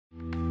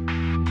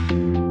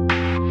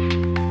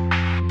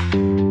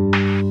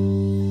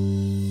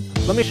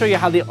let me show you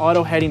how the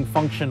auto heading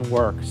function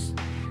works.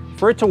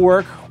 For it to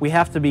work, we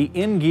have to be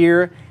in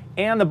gear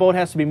and the boat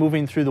has to be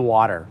moving through the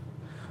water.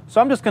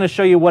 So I'm just going to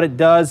show you what it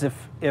does if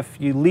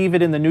you leave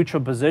it in the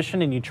neutral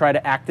position and you try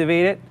to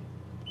activate it.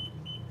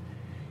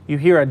 You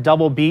hear a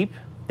double beep.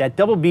 That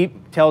double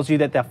beep tells you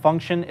that that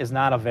function is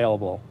not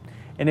available.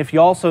 And if you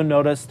also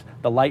noticed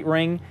the light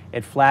ring,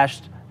 it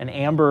flashed an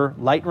amber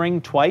light ring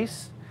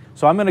twice.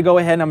 So I'm going to go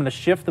ahead and I'm going to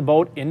shift the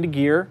boat into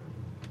gear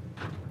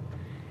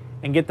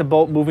and get the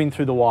boat moving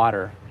through the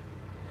water.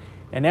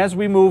 And as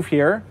we move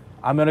here,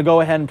 I'm going to go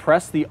ahead and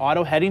press the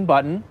auto heading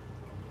button.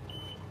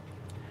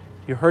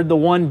 You heard the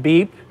one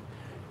beep.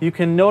 You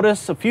can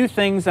notice a few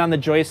things on the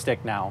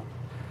joystick now.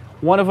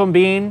 One of them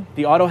being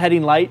the auto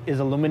heading light is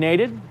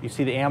illuminated. You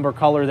see the amber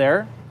color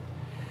there.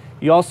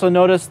 You also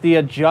notice the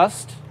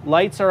adjust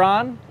lights are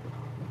on.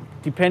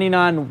 Depending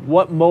on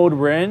what mode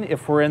we're in,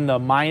 if we're in the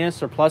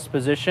minus or plus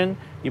position,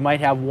 you might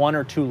have 1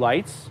 or 2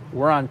 lights.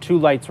 We're on 2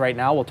 lights right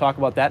now. We'll talk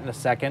about that in a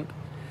second.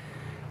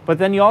 But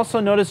then you also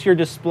notice your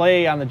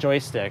display on the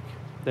joystick.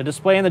 The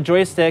display on the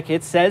joystick,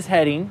 it says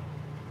heading,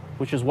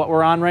 which is what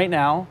we're on right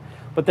now.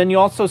 But then you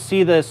also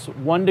see this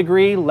 1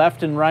 degree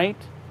left and right,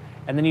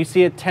 and then you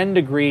see a 10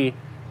 degree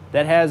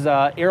that has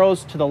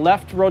arrows to the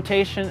left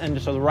rotation and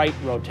to the right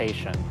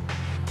rotation.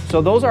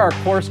 So those are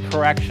our course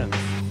corrections.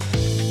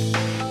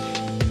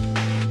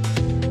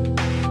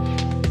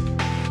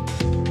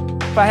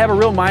 If I have a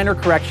real minor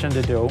correction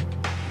to do,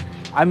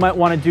 I might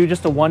want to do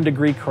just a 1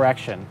 degree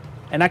correction.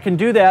 And I can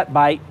do that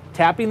by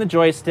tapping the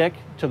joystick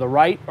to the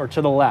right or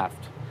to the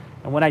left.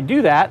 And when I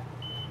do that,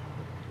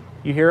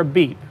 you hear a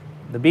beep.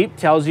 The beep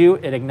tells you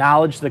it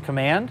acknowledged the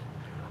command.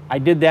 I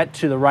did that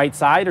to the right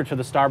side or to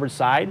the starboard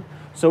side,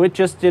 so it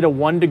just did a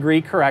 1 degree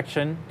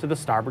correction to the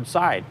starboard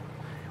side.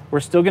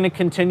 We're still going to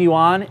continue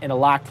on in a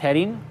locked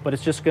heading, but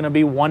it's just going to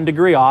be 1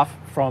 degree off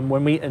from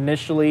when we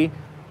initially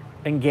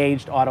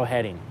engaged auto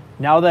heading.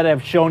 Now that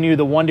I've shown you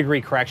the 1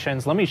 degree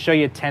corrections, let me show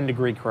you 10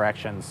 degree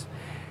corrections.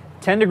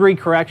 10 degree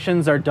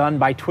corrections are done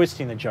by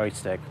twisting the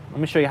joystick.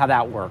 Let me show you how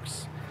that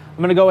works. I'm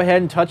going to go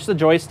ahead and touch the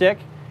joystick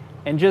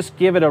and just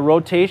give it a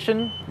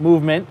rotation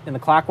movement in the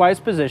clockwise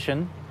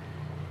position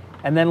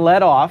and then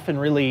let off and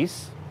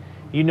release.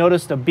 You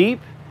noticed a beep,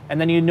 and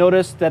then you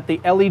noticed that the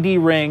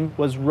LED ring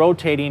was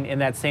rotating in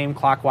that same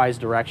clockwise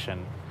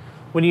direction.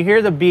 When you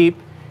hear the beep,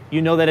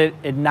 you know that it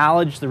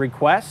acknowledged the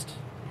request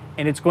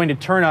and it's going to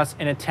turn us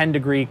in a 10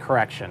 degree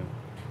correction.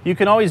 You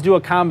can always do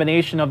a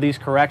combination of these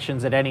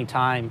corrections at any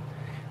time.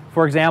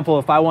 For example,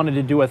 if I wanted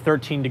to do a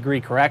 13 degree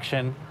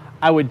correction,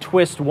 I would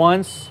twist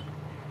once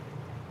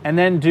and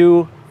then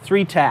do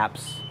 3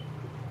 taps.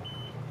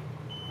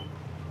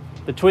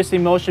 The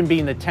twisting motion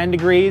being the 10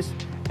 degrees,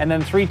 and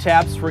then 3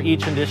 taps for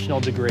each additional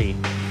degree.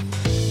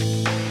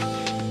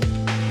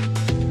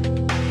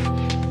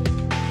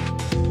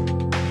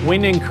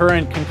 Wind and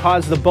current can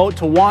cause the boat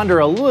to wander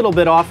a little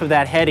bit off of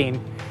that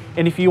heading,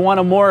 and if you want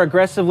to more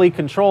aggressively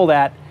control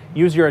that,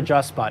 use your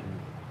adjust button.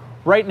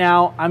 Right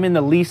now, I'm in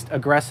the least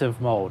aggressive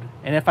mode,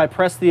 and if I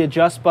press the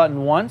adjust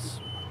button once,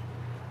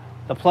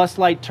 the plus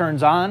light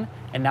turns on,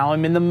 and now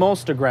I'm in the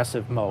most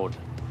aggressive mode.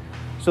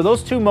 So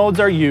those 2 modes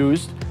are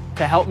used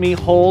to help me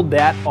hold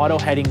that auto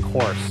heading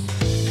course.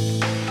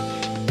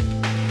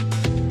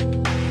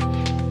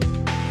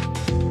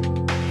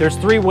 There's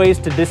 3 ways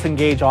to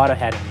disengage auto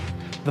heading.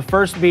 The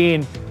first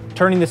being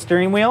turning the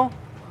steering wheel,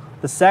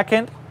 the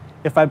second,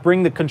 if I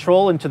bring the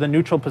control into the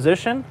neutral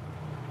position,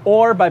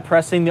 or by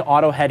pressing the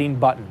auto heading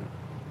button.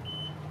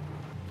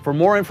 For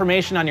more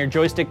information on your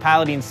joystick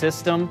piloting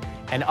system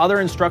and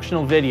other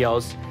instructional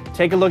videos,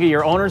 take a look at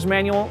your owner's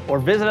manual or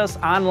visit us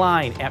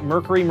online at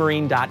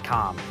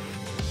mercurymarine.com.